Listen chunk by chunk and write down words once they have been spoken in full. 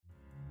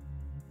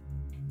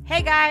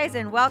Hey guys,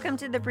 and welcome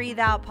to the Breathe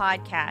Out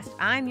podcast.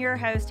 I'm your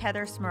host,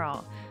 Heather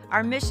Smurl.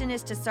 Our mission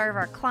is to serve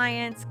our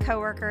clients,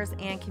 coworkers,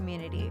 and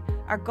community.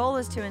 Our goal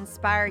is to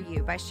inspire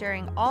you by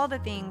sharing all the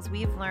things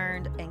we've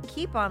learned and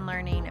keep on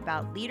learning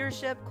about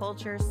leadership,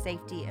 culture,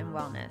 safety, and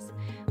wellness.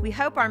 We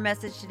hope our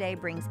message today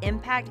brings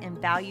impact and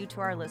value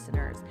to our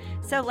listeners.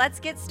 So let's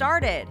get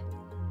started.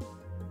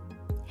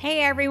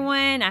 Hey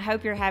everyone, I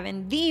hope you're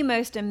having the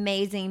most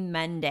amazing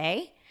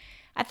Monday.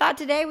 I thought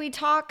today we'd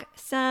talk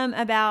some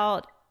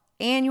about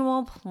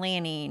annual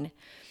planning.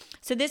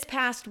 So this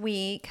past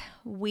week,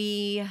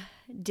 we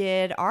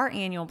did our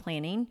annual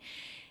planning,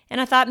 and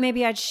I thought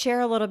maybe I'd share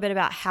a little bit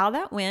about how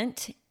that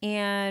went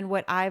and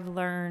what I've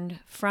learned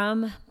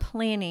from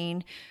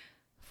planning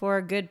for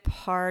a good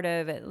part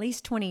of at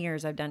least 20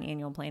 years I've done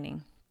annual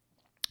planning.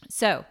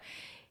 So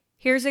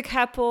here's a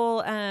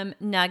couple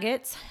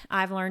nuggets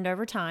I've learned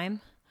over time.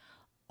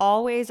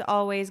 Always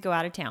go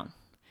out of town.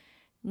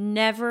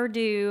 Never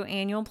do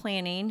annual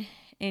planning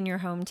in your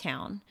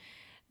hometown.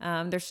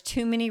 There's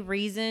too many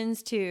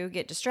reasons to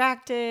get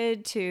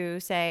distracted, to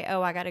say,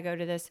 oh, I got to go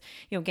to this,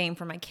 game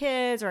for my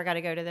kids, or I got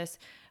to go to this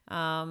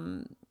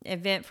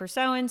event for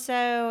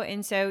so-and-so.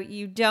 And so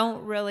you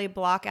don't really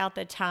block out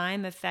the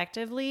time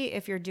effectively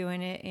if you're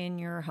doing it in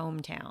your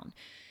hometown.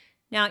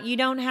 Now, you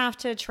don't have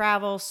to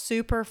travel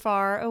super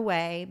far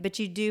away, but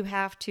you do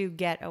have to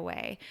get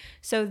away.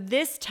 So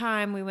this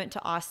time we went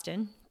to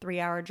Austin,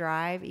 3-hour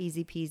drive,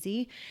 easy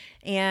peasy,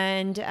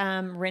 and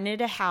rented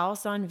a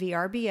house on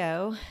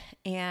VRBO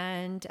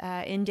and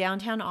in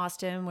downtown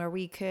Austin, where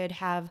we could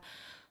have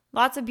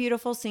lots of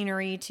beautiful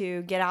scenery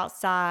to get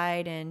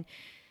outside and,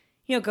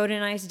 go to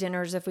nice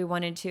dinners if we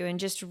wanted to, and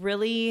just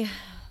really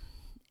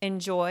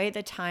enjoy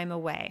the time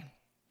away.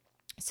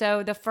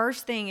 So the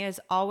first thing is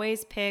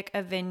always pick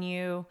a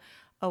venue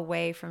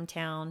away from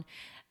town.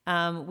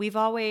 We've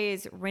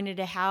always rented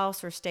a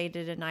house or stayed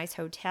at a nice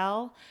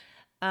hotel.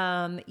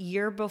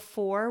 Year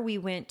before, we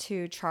went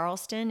to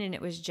Charleston, and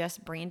it was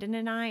just Brandon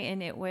and I,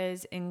 and it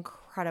was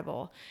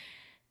incredible.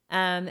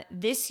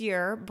 This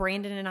year,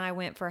 Brandon and I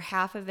went for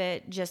half of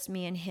it, just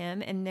me and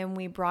him, and then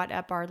we brought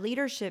up our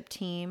leadership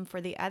team for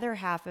the other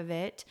half of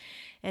it,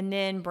 and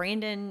then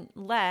Brandon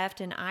left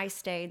and I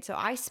stayed. So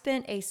I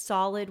spent a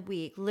solid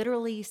week,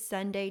 literally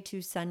Sunday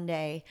to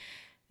Sunday.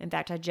 In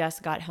fact, I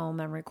just got home.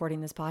 I'm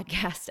recording this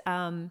podcast.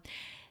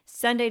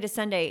 Sunday to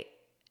Sunday,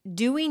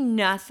 doing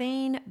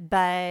nothing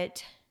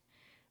but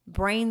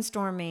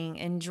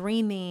brainstorming and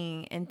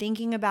dreaming and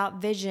thinking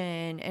about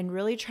vision and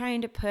really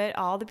trying to put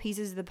all the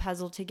pieces of the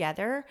puzzle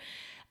together,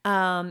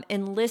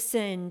 and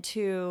listen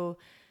to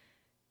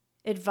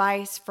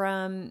advice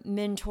from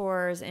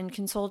mentors and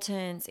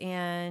consultants,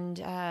 and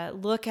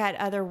look at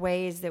other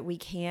ways that we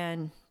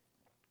can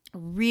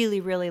really,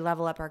 really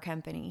level up our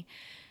company.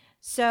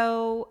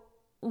 So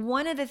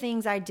one of the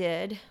things I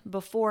did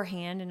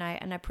beforehand, and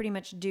I pretty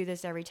much do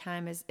this every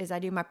time, is I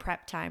do my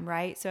prep time,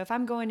 right? So if you're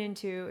going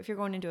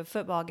into a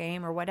football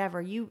game or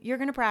whatever, you're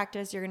going to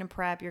practice, you're going to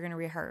prep, you're going to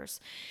rehearse.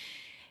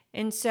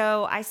 And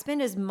so I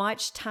spend as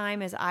much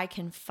time as I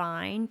can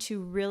find to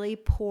really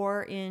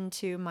pour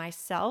into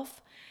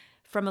myself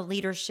from a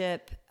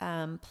leadership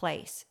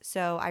place.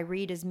 So I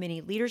read as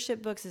many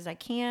leadership books as I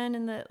can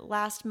in the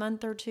last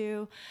month or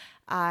two.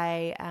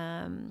 I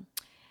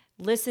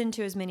listen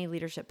to as many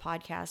leadership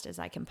podcasts as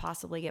I can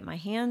possibly get my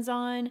hands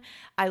on.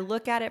 I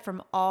look at it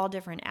from all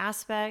different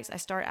aspects. I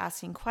start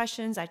asking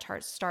questions. I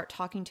start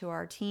talking to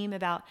our team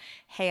about,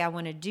 hey, I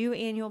want to do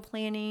annual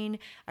planning.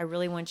 I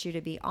really want you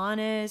to be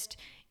honest.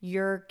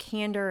 Your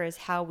candor is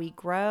how we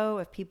grow.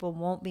 If people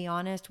won't be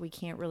honest, we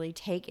can't really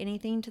take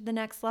anything to the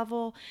next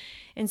level.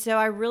 And so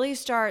I really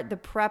start the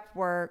prep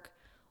work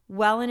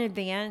well in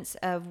advance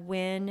of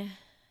when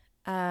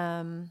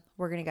we're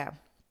going to go.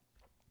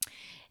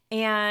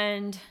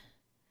 And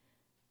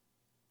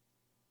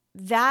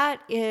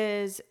that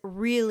is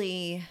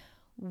really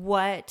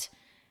what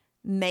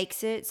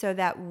makes it so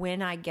that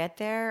when I get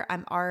there,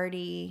 I'm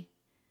already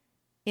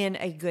in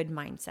a good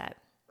mindset.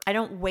 I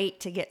don't wait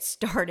to get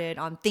started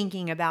on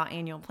thinking about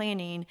annual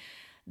planning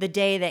the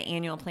day that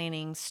annual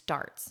planning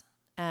starts,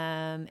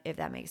 if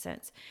that makes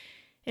sense.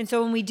 And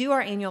so when we do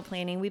our annual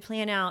planning, we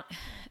plan out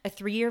a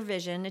 3-year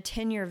vision, a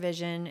 10-year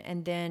vision,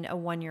 and then a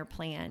 1-year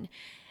plan.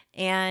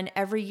 And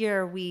every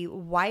year we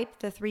wipe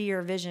the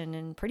 3-year vision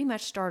and pretty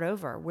much start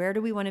over. Where do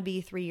we want to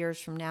be 3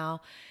 years from now?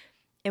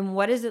 And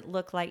what does it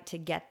look like to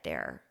get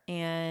there?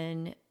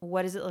 And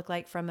what does it look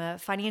like from a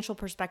financial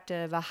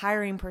perspective, a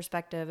hiring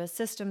perspective, a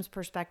systems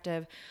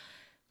perspective?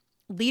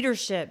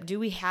 Leadership, do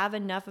we have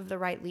enough of the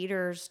right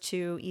leaders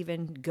to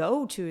even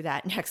go to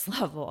that next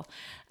level?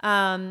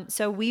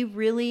 So we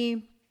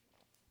really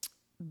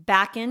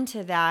back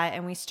into that,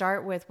 and we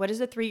start with, what does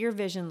a 3-year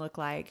vision look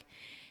like?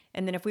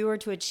 And then if we were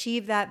to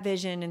achieve that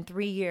vision in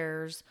 3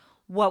 years,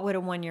 what would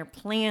a 1-year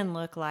plan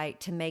look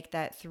like to make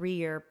that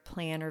 3-year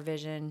plan or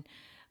vision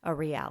a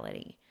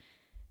reality?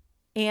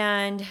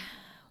 And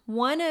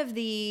one of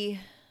the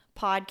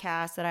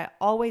podcast that I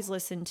always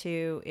listen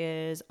to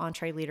is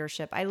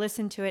EntreLeadership. I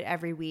listen to it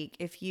every week.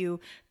 If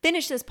you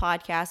finish this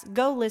podcast,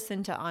 go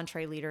listen to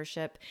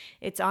EntreLeadership.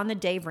 It's on the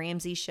Dave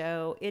Ramsey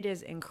show. It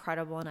is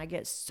incredible, and I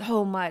get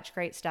so much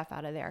great stuff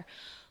out of there.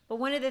 But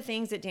one of the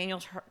things that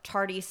Daniel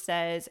Tardy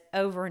says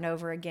over and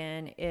over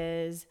again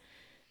is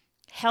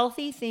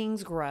healthy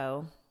things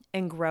grow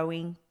and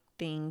growing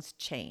things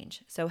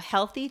change. So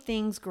healthy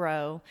things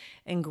grow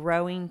and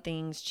growing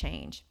things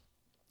change.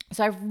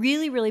 So I've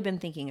really been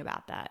thinking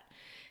about that.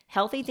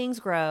 Healthy things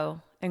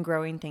grow and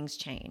growing things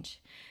change.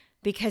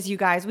 Because you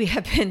guys, we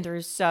have been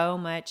through so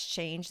much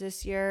change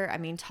this year. I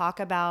mean, talk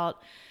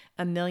about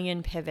a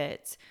million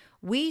pivots.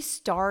 We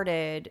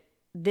started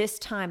this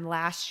time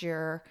last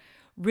year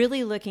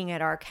really looking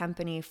at our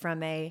company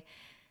from a,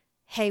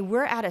 hey,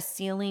 we're at a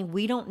ceiling.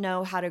 We don't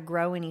know how to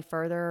grow any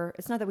further.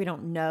 It's not that we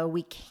don't know,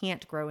 we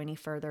can't grow any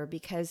further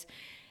because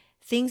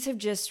things have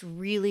just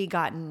really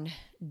gotten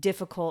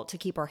difficult to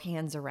keep our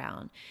hands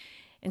around.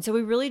 And so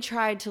we really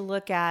tried to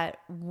look at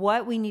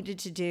what we needed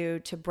to do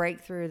to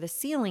break through the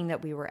ceiling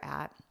that we were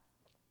at.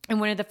 And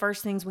one of the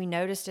first things we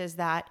noticed is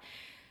that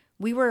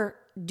we were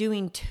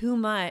doing too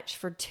much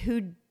for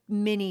too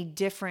many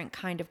different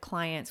kind of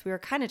clients. We were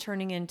kind of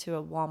turning into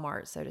a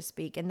Walmart, so to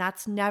speak. And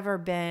that's never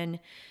been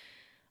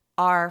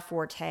our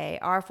forte.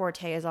 Our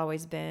forte has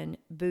always been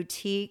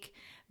boutique,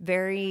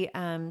 very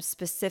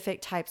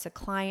specific types of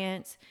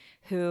clients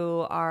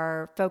who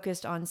are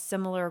focused on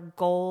similar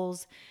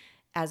goals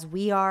as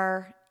we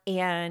are.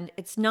 And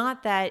it's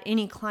not that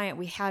any client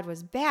we had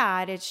was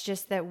bad. It's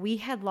just that we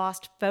had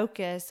lost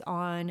focus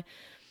on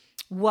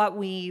what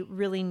we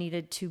really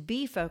needed to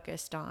be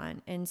focused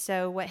on. And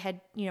so what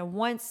had,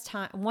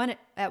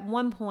 at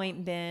one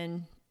point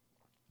been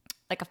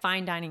like a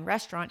fine dining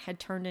restaurant had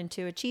turned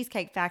into a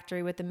cheesecake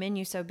factory with a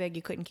menu so big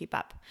you couldn't keep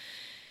up.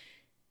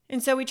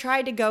 And so we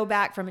tried to go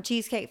back from a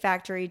cheesecake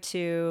factory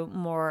to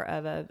more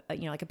of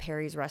like a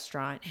Perry's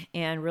restaurant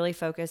and really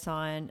focus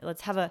on,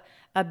 let's have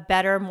a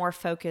better, more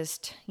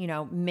focused,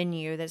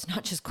 menu that's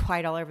not just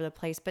quite all over the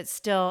place, but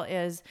still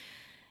is,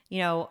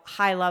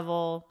 high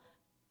level,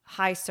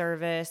 high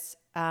service,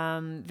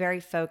 very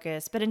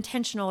focused, but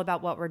intentional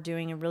about what we're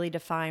doing and really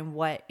define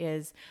what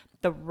is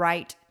the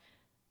right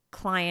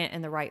client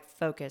and the right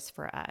focus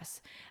for us.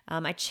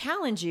 I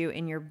challenge you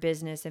in your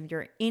business, if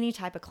you're any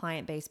type of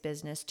client-based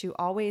business, to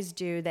always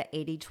do the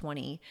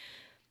 80-20.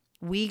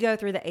 We go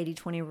through the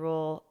 80-20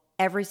 rule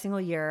every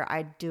single year.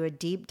 I do a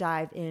deep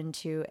dive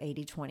into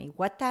 80-20.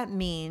 What that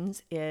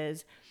means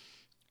is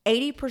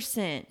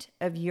 80%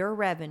 of your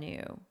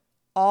revenue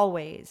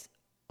always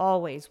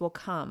will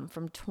come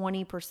from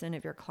 20%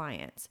 of your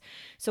clients.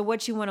 So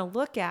what you want to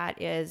look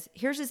at is,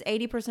 here's this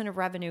 80% of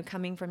revenue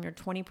coming from your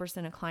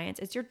 20% of clients.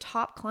 It's your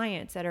top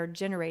clients that are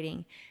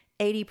generating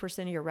 80%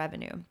 of your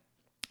revenue.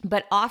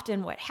 But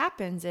often what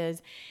happens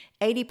is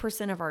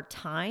 80% of our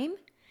time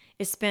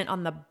is spent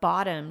on the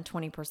bottom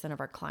 20%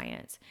 of our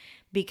clients,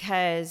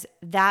 because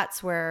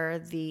that's where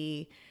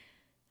the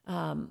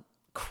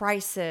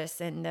crisis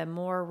and the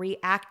more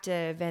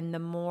reactive and the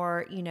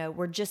more,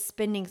 we're just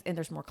spending, and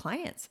there's more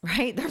clients,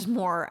 right? There's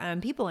more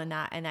people in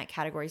that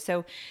category.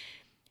 So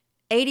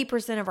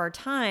 80% of our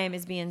time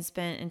is being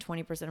spent in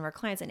 20% of our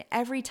clients. And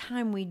every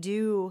time we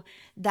do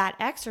that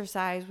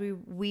exercise,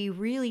 we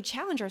really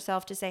challenge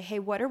ourselves to say, hey,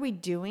 what are we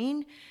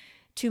doing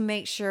to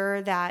make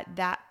sure that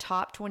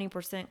top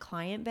 20%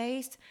 client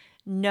base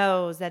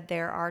knows that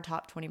they're our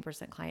top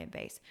 20% client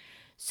base?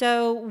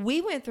 So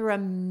we went through a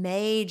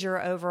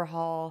major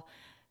overhaul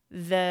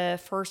the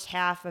first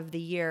half of the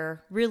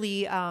year,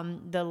 really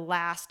the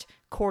last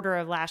quarter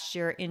of last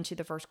year into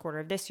the first quarter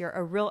of this year,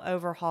 a real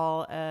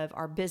overhaul of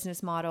our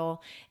business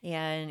model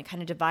and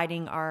kind of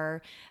dividing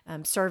our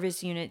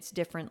service units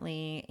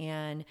differently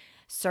and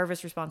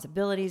service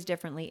responsibilities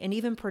differently, and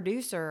even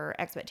producer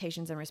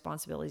expectations and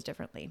responsibilities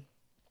differently.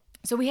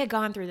 So we had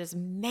gone through this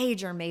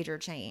major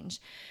change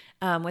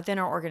within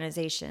our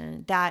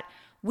organization that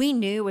we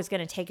knew was going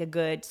to take a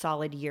good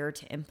solid year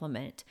to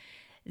implement.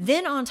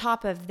 Then on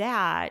top of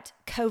that,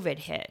 COVID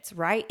hits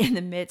right in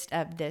the midst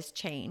of this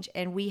change.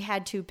 And we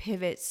had to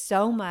pivot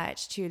so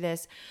much to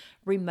this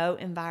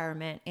remote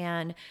environment,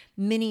 and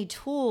many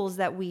tools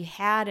that we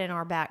had in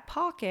our back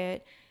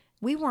pocket,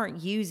 we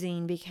weren't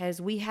using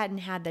because we hadn't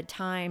had the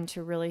time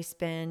to really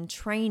spend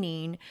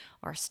training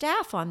our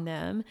staff on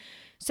them.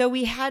 So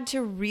we had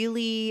to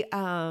really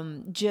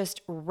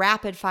just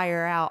rapid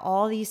fire out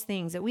all these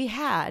things that we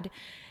had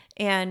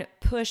and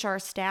push our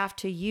staff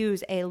to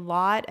use a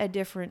lot of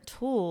different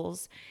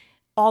tools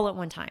all at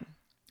one time.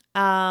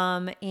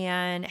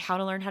 And how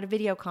to learn how to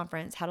video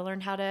conference, how to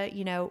learn how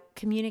to,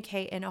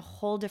 communicate in a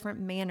whole different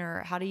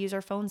manner, how to use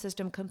our phone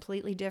system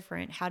completely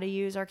different, how to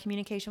use our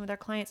communication with our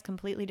clients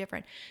completely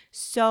different.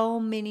 So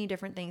many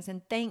different things.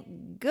 And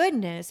thank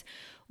goodness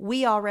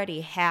we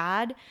already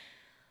had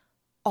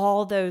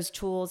all those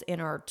tools in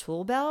our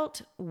tool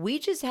belt. We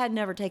just had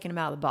never taken them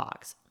out of the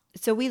box.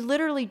 So we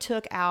literally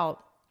took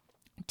out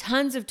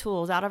tons of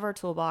tools out of our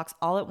toolbox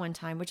all at one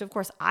time, which of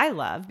course I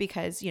love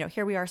because,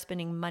 here we are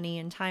spending money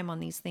and time on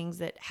these things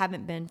that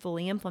haven't been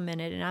fully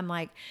implemented. And I'm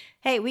like,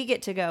 hey, we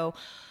get to go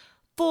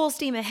full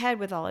steam ahead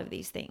with all of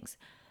these things.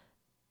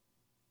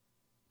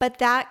 But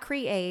that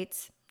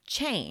creates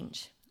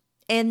change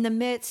in the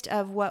midst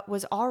of what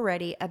was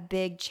already a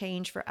big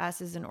change for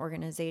us as an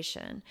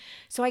organization.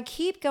 So I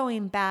keep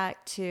going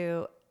back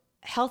to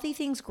healthy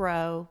things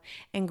grow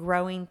and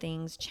growing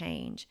things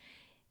change.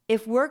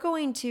 If we're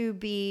going to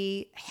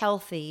be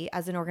healthy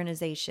as an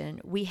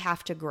organization, we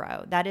have to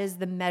grow. That is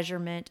the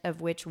measurement of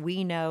which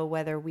we know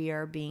whether we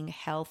are being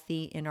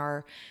healthy in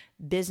our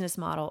business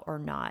model or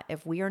not.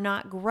 If we are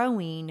not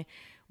growing,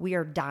 we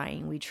are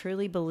dying. We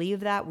truly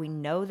believe that. We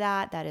know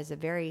that. That is a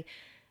very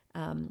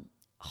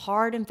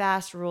hard and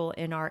fast rule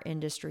in our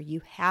industry.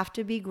 You have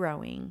to be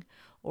growing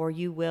or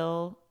you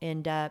will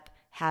end up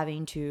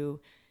having to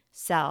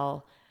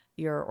sell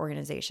your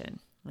organization.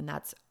 And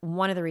that's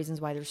one of the reasons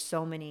why there's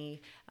so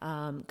many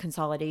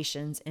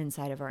consolidations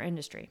inside of our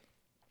industry.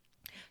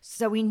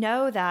 So we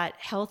know that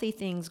healthy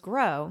things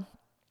grow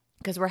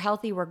because we're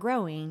healthy, we're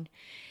growing.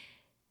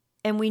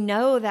 And we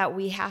know that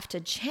we have to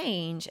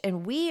change.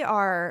 And we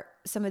are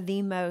some of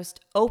the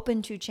most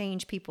open to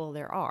change people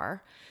there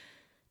are.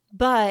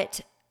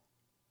 But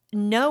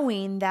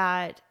knowing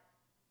that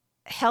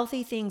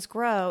healthy things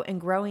grow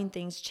and growing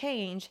things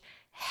change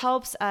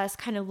helps us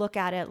kind of look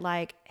at it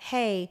like,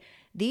 hey,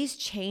 these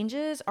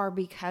changes are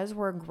because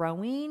we're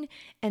growing,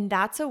 and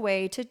that's a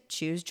way to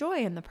choose joy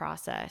in the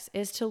process,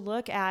 is to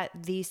look at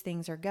these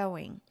things are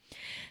going.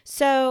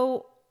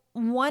 So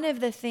one of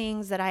the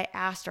things that I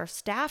asked our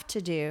staff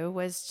to do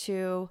was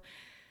to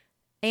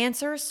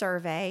answer a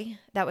survey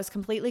that was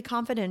completely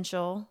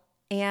confidential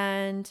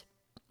and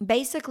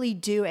basically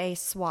do a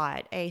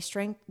SWOT, a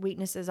strengths,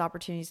 weaknesses,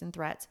 opportunities, and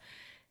threats,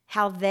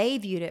 how they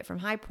viewed it from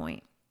High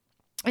Point.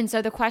 And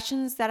so the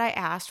questions that I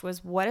asked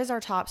was, what is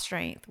our top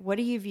strength? What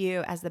do you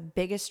view as the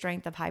biggest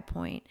strength of High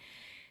Point?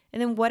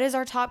 And then what is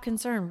our top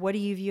concern? What do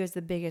you view as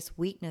the biggest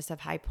weakness of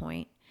High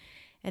Point?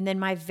 And then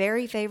my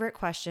very favorite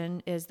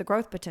question is the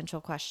growth potential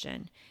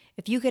question.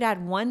 If you could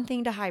add one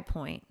thing to High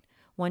Point,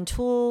 one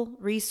tool,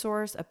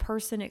 resource, a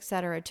person,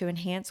 etc., to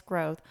enhance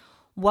growth,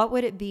 what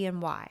would it be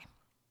and why?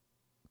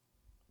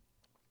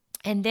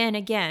 And then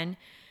again,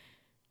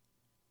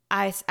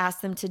 I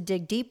asked them to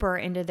dig deeper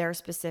into their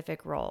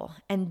specific role.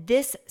 And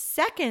this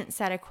second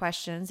set of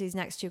questions, these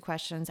next two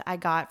questions, I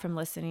got from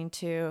listening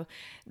to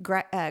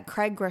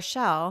Craig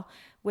Groeschel,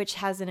 which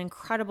has an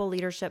incredible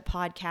leadership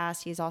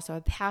podcast. He's also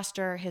a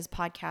pastor. His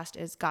podcast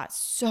has got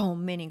so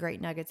many great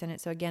nuggets in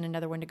it. So again,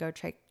 another one to go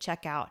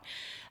check out.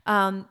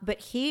 But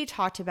he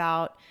talked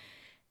about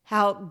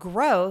how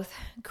growth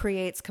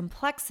creates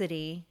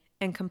complexity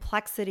and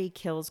complexity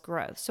kills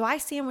growth. So I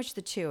sandwiched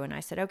the two and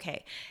I said,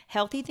 okay,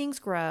 healthy things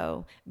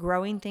grow,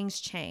 growing things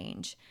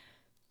change.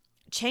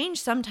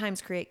 Change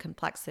sometimes creates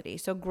complexity.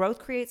 So growth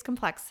creates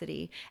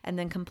complexity, and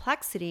then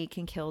complexity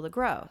can kill the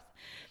growth.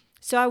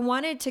 So I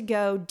wanted to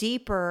go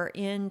deeper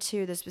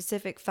into the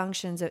specific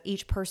functions of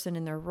each person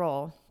in their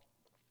role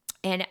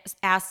and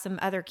ask some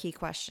other key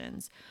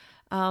questions.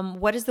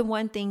 What is the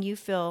one thing you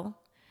feel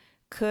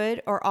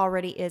could or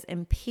already is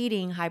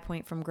impeding High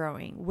Point from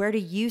growing? Where do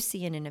you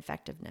see an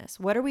ineffectiveness?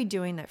 What are we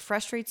doing that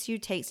frustrates you,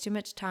 takes too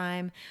much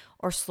time,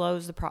 or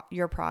slows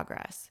your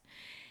progress?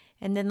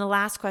 And then the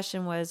last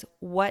question was,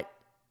 what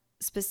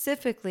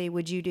specifically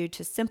would you do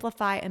to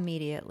simplify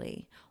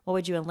immediately? What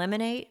would you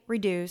eliminate,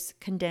 reduce,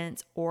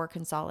 condense, or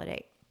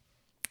consolidate?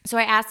 So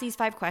I asked these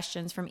 5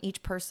 questions from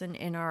each person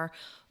in our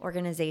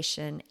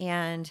organization,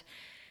 and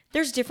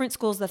there's different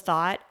schools of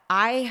thought.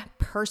 I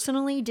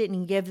personally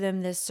didn't give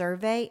them this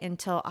survey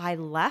until I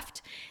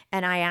left,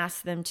 and I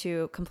asked them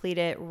to complete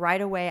it right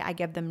away. I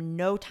gave them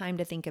no time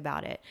to think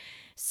about it.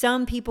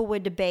 Some people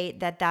would debate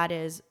that that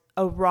is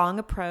a wrong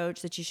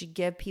approach, that you should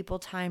give people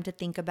time to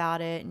think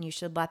about it and you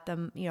should let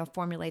them,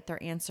 formulate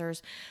their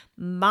answers.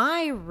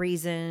 My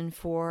reason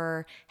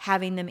for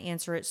having them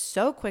answer it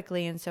so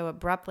quickly and so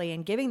abruptly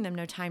and giving them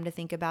no time to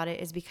think about it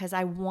is because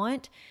I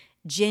want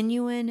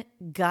genuine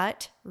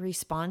gut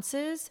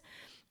responses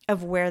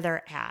of where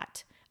they're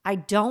at. I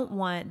don't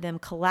want them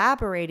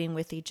collaborating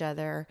with each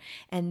other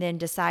and then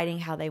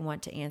deciding how they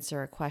want to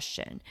answer a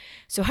question.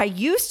 So I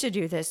used to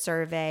do this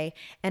survey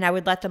and I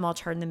would let them all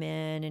turn them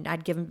in and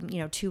I'd give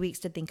them, 2 weeks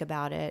to think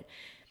about it.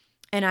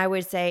 And I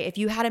would say, if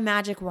you had a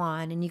magic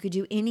wand and you could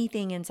do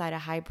anything inside a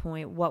High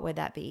Point, what would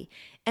that be?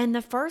 And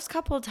the first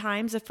couple of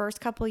times, the first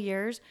couple of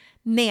years,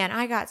 man,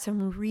 I got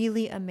some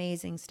really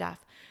amazing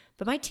stuff.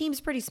 But my team's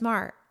pretty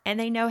smart and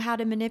they know how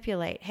to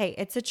manipulate. Hey,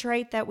 it's a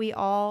trait that we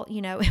all,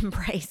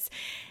 embrace.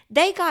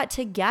 They got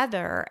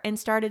together and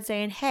started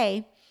saying,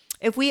 hey,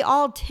 if we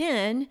all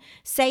 10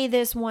 say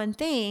this one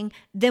thing,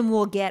 then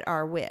we'll get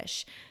our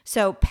wish.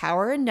 So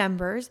power in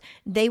numbers,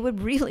 they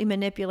would really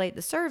manipulate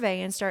the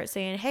survey and start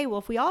saying, hey, well,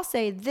 if we all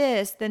say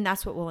this, then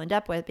that's what we'll end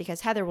up with,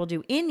 because Heather will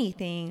do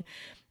anything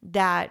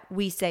that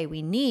we say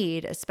we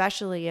need,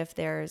 especially if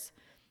there's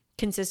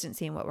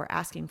consistency in what we're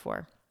asking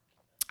for.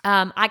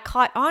 I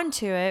caught on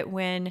to it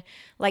when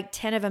like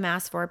 10 of them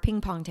asked for a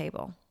ping pong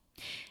table.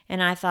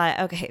 And I thought,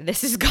 okay,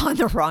 this has gone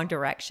the wrong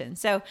direction.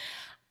 So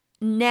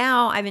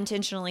now I've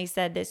intentionally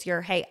said this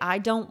year, hey, I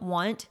don't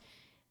want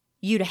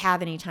you to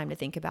have any time to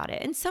think about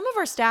it. And some of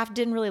our staff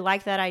didn't really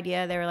like that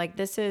idea. They were like,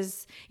 this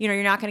is,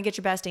 you're not going to get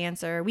your best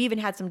answer. We even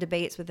had some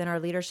debates within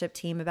our leadership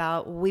team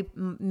about we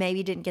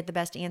maybe didn't get the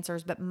best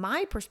answers. But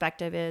my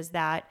perspective is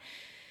that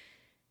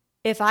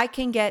if I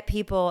can get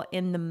people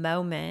in the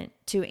moment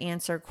to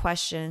answer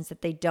questions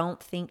that they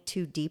don't think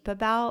too deep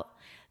about,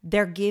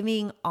 they're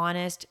giving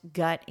honest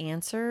gut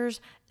answers.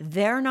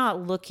 They're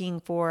not looking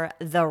for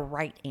the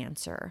right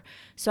answer.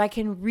 So I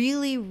can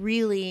really,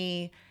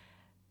 really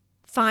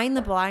find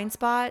the blind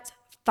spots,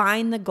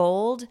 find the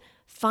gold,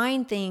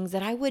 find things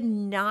that I would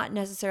not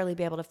necessarily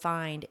be able to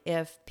find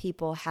if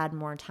people had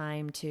more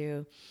time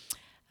to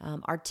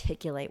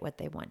articulate what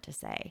they want to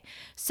say.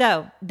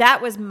 So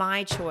that was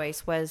my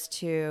choice, was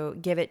to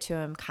give it to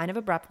them kind of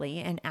abruptly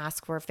and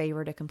ask for a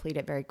favor to complete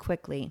it very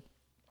quickly.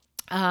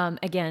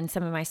 Again,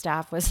 some of my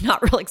staff was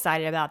not real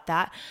excited about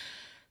that,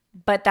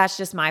 but that's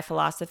just my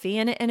philosophy,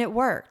 and it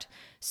worked.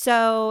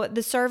 So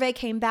the survey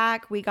came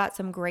back. We got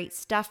some great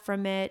stuff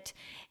from it.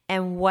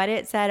 And what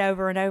it said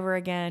over and over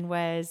again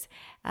was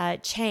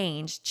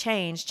change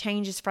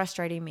is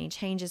frustrating me.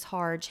 Change is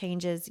hard.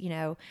 Change is,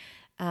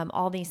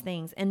 all these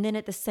things. And then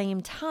at the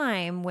same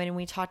time, when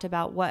we talked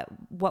about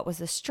what was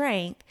the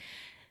strength,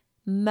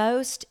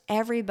 most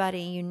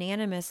everybody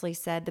unanimously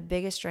said the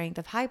biggest strength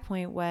of High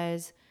Point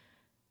was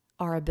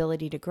our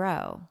ability to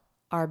grow,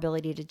 our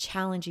ability to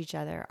challenge each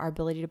other, our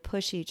ability to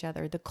push each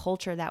other, the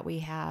culture that we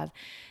have,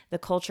 the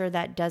culture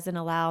that doesn't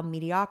allow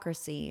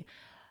mediocrity.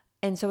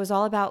 And so it was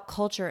all about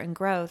culture and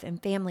growth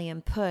and family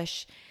and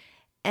push.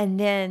 And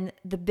then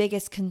the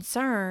biggest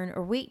concern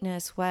or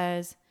weakness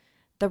was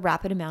the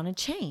rapid amount of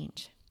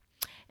change.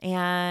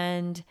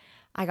 And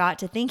I got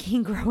to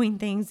thinking, growing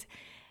things,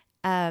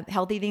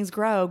 healthy things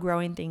grow,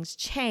 growing things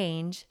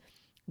change.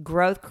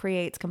 Growth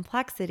creates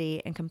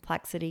complexity, and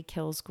complexity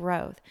kills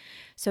growth.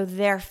 So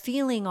they're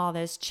feeling all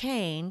this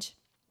change.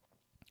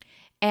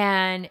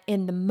 And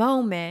in the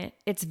moment,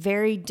 it's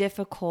very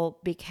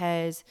difficult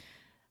because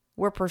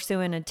we're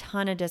pursuing a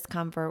ton of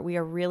discomfort. We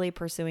are really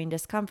pursuing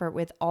discomfort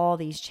with all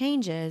these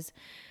changes.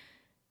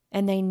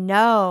 And they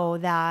know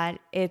that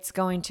it's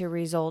going to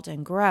result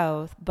in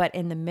growth. But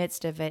in the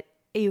midst of it,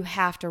 you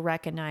have to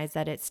recognize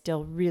that it's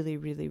still really,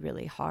 really,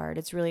 really hard.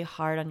 It's really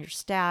hard on your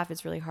staff.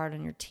 It's really hard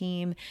on your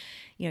team.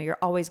 You're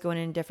always going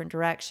in a different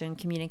direction.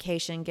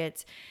 Communication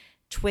gets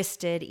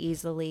twisted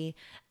easily.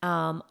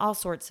 All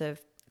sorts of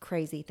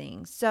crazy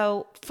things.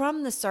 So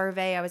from the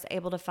survey, I was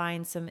able to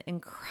find some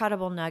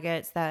incredible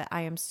nuggets that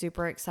I am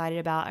super excited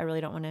about. I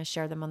really don't want to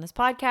share them on this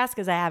podcast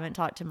because I haven't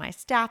talked to my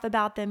staff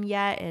about them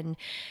yet. And,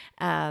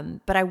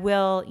 but I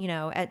will,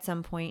 at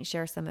some point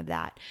share some of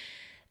that.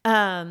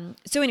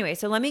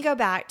 So let me go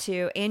back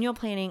to annual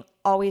planning.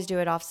 Always do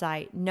it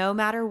offsite. No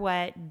matter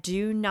what,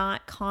 do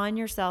not con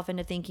yourself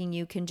into thinking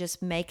you can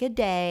just make a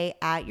day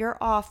at your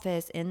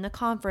office in the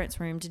conference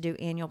room to do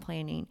annual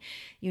planning.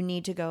 You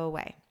need to go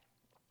away.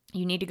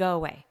 You need to go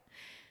away.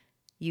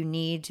 You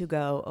need to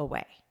go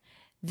away.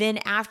 Then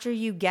after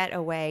you get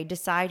away,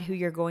 decide who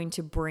you're going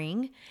to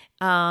bring.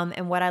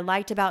 And what I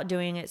liked about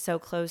doing it so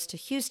close to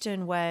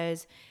Houston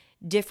was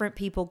different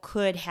people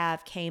could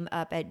have came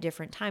up at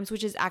different times,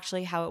 which is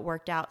actually how it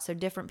worked out. So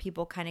different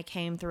people kind of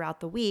came throughout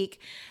the week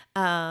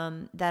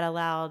that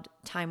allowed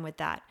time with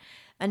that.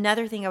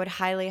 Another thing I would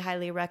highly,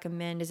 highly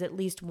recommend is at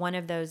least one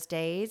of those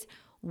days,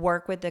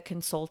 work with the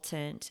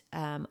consultant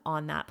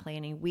on that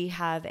planning. We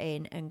have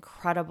an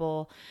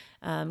incredible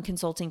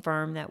consulting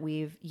firm that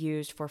we've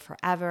used for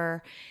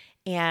forever.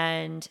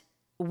 And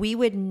we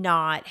would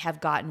not have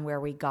gotten where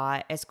we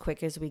got as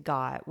quick as we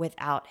got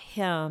without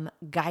him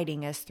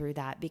guiding us through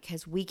that,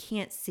 because we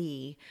can't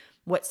see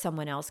what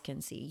someone else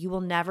can see. You will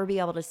never be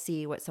able to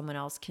see what someone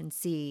else can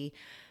see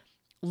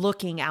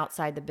looking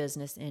outside the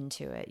business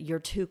into it. You're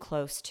too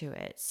close to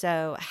it.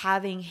 So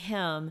having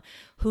him,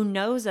 who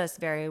knows us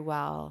very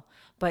well,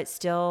 but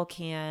still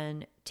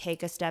can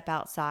take a step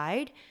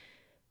outside,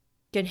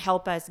 can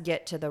help us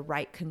get to the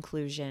right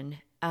conclusion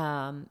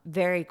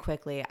very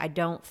quickly. I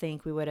don't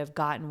think we would have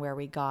gotten where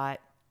we got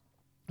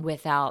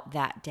without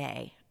that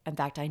day. In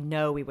fact, I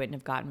know we wouldn't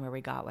have gotten where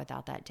we got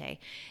without that day.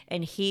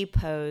 And he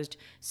posed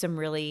some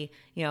really,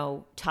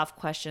 tough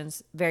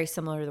questions, very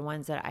similar to the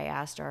ones that I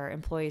asked our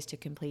employees to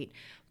complete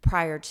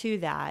prior to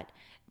that.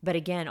 But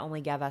again,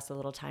 only gave us a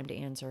little time to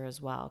answer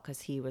as well,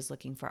 because he was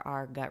looking for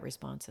our gut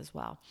response as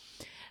well.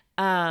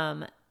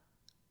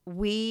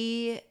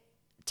 We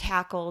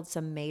tackled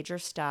some major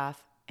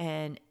stuff,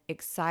 and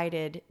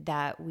excited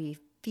that we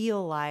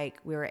feel like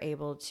we were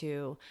able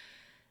to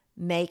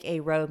make a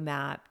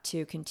roadmap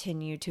to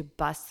continue to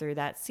bust through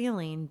that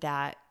ceiling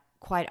that,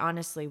 quite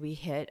honestly, we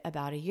hit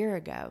about a year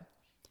ago.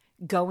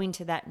 Going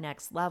to that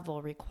next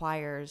level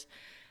requires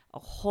a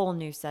whole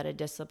new set of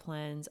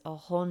disciplines, a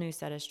whole new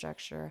set of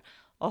structure,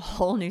 a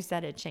whole new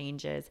set of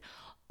changes,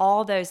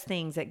 all those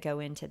things that go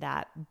into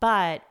that.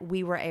 But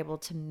we were able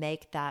to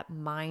make that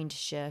mind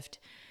shift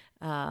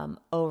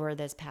over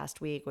this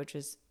past week, which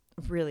was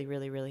really,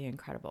 really, really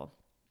incredible.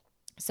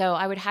 So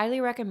I would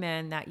highly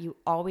recommend that you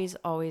always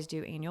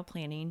do annual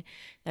planning.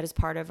 That is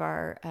part of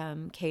our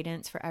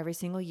cadence for every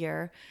single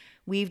year.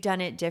 We've done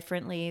it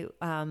differently.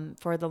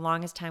 For the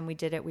longest time we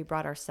did it, we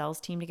brought our sales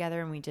team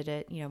together and we did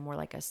it, more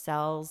like a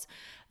sales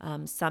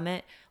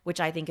summit, which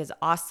I think is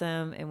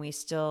awesome. And we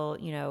still,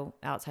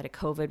 outside of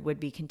COVID would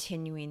be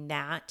continuing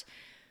that.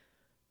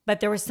 But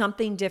there was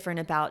something different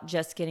about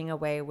just getting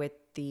away with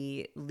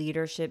the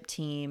leadership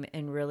team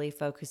and really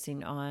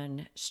focusing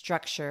on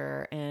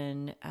structure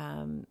and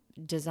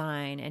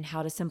design and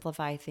how to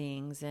simplify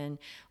things, and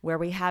where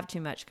we have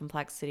too much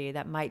complexity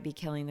that might be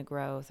killing the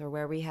growth, or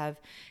where we have,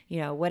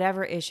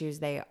 whatever issues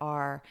they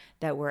are,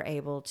 that we're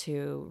able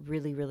to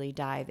really, really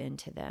dive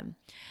into them.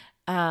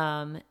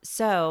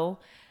 So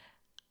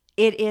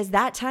it is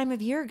that time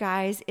of year,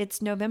 guys.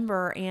 It's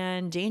November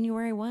and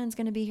January 1 is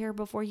going to be here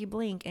before you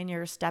blink, and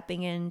you're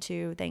stepping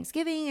into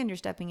Thanksgiving and you're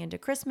stepping into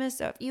Christmas.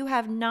 So if you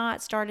have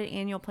not started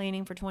annual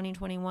planning for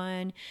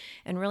 2021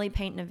 and really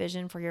painting a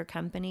vision for your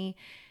company,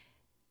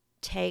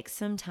 take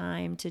some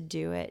time to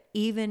do it.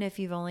 Even if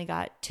you've only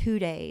got 2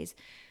 days,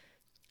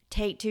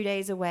 take 2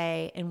 days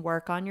away and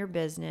work on your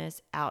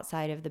business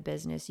outside of the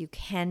business. You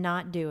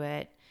cannot do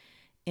it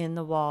in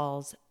the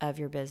walls of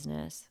your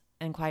business.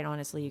 And quite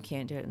honestly, you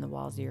can't do it in the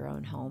walls of your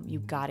own home.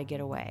 You've got to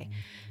get away.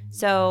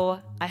 So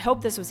I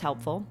hope this was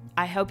helpful.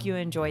 I hope you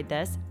enjoyed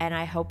this, and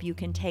I hope you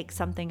can take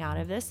something out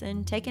of this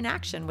and take an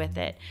action with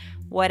it,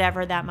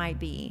 whatever that might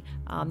be.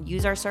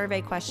 Use our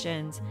survey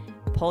questions,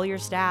 poll your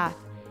staff,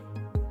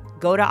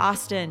 go to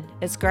Austin.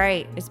 It's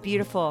great. It's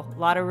beautiful. A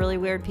lot of really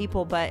weird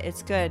people, but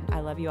it's good.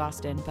 I love you,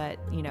 Austin. But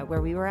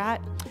where we were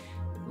at,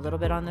 a little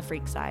bit on the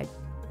freak side.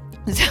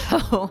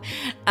 So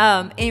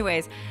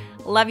anyways,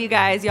 love you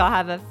guys. Y'all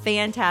have a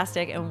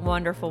fantastic and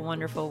wonderful,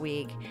 wonderful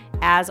week.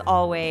 As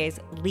always,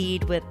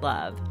 lead with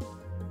love.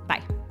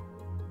 Bye.